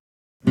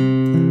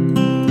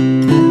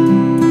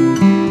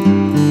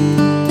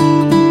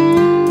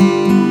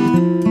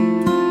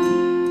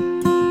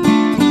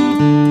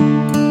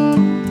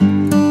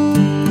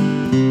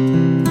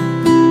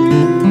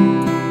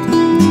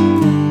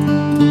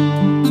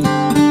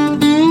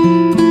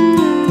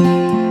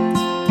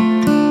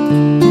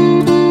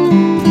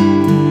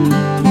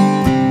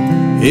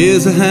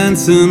Here's a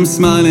handsome,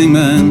 smiling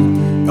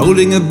man,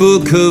 holding a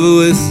book of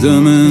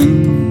wisdom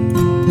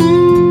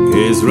in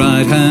his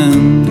right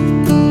hand.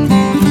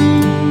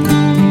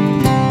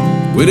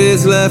 With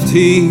his left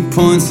he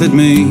points at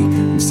me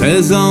and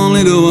says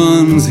only the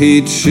ones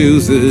he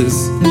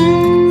chooses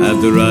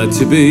have the right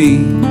to be.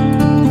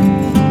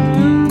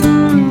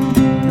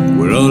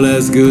 We're all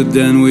as good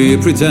than we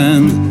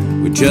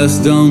pretend, we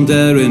just don't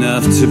dare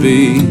enough to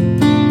be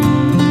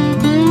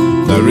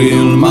a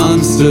real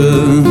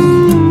monster.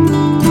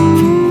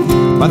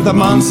 But the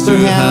monster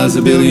has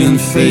a billion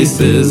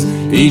faces,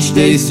 each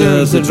day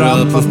serves a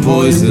drop of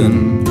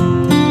poison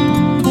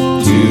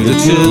to the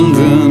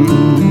children.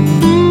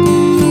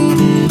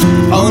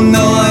 Oh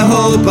no, I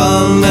hope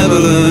I'll never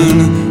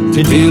learn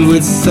to deal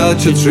with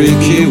such a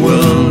tricky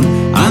world,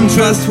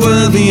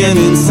 untrustworthy and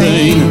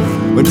insane,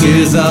 where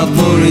tears are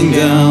pouring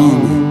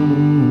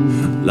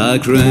down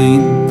like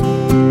rain.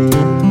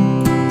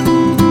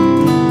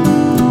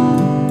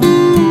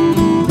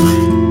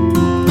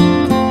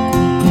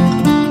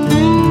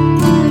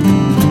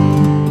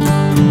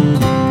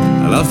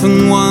 I'll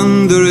often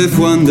wonder if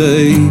one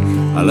day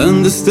I'll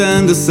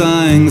understand the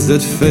signs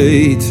that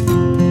fate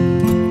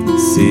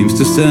seems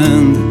to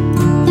send.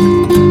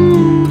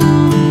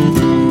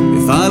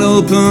 If I'd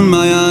open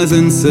my eyes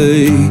and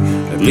say,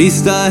 at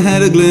least I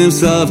had a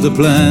glimpse of the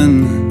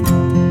plan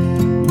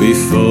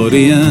before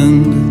the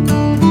end.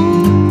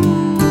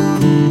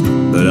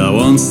 But I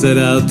won't set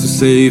out to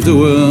save the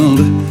world,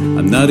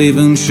 I'm not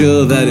even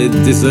sure that it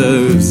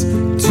deserves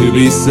to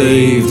be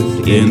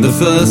saved in the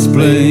first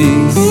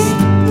place.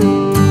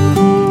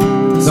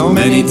 So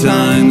many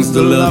times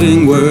the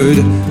loving word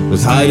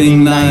was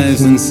hiding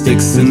knives and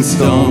sticks and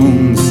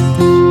stones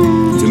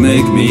to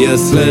make me a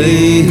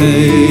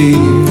slave.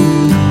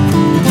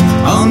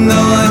 Oh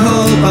no, I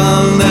hope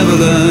I'll never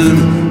learn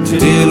to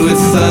deal with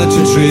such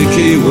a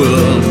tricky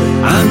world,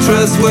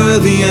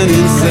 untrustworthy and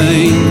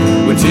insane,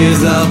 where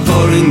tears are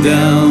pouring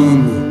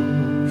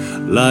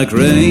down like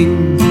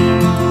rain.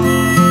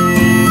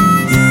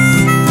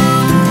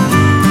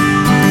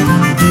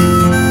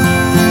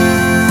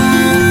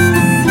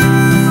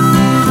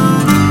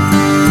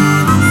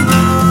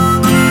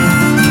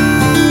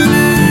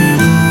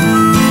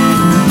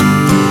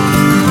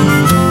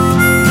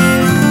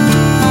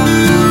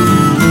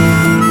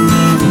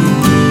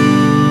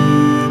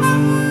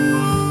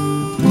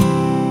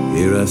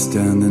 I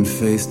stand and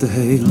face the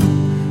hail,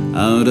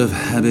 out of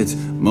habit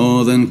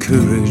more than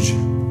courage.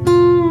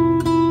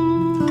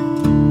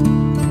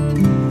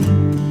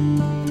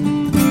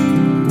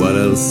 What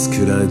else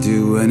could I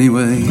do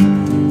anyway?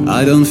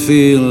 I don't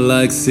feel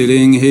like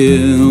sitting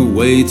here,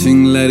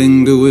 waiting,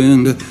 letting the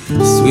wind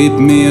sweep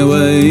me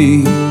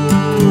away.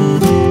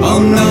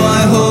 Oh no,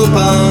 I hope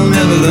I'll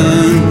never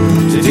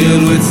learn to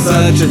deal with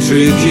such a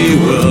tricky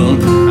world,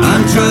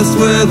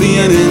 untrustworthy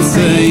and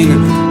insane,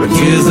 where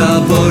tears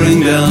are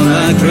pouring down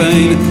like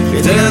rain.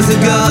 If there's a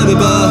God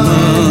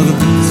above,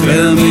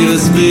 spare me the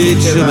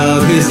speech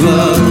about his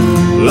love.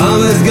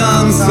 Love has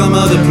gone some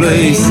other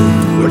place,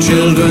 where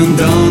children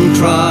don't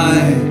cry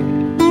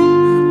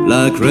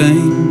like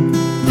rain.